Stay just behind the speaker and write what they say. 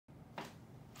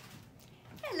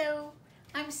Hello,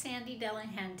 I'm Sandy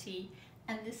Delehanty,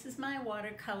 and this is my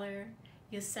watercolor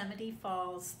Yosemite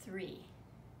Falls 3.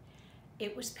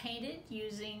 It was painted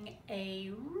using a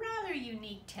rather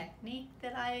unique technique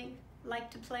that I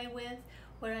like to play with,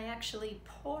 where I actually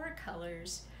pour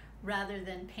colors rather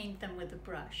than paint them with a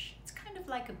brush. It's kind of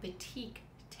like a batik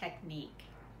technique.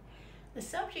 The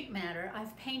subject matter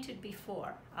I've painted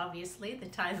before. Obviously, the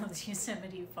title is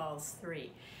Yosemite Falls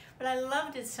 3. But I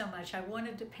loved it so much I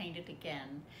wanted to paint it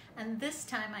again. And this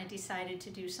time I decided to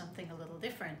do something a little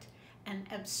different and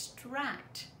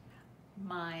abstract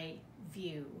my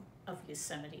view of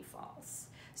Yosemite Falls.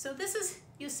 So this is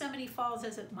Yosemite Falls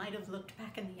as it might have looked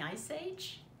back in the Ice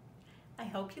Age. I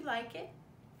hope you like it.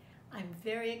 I'm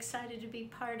very excited to be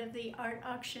part of the art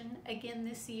auction again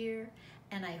this year,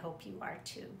 and I hope you are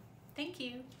too. Thank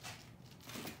you.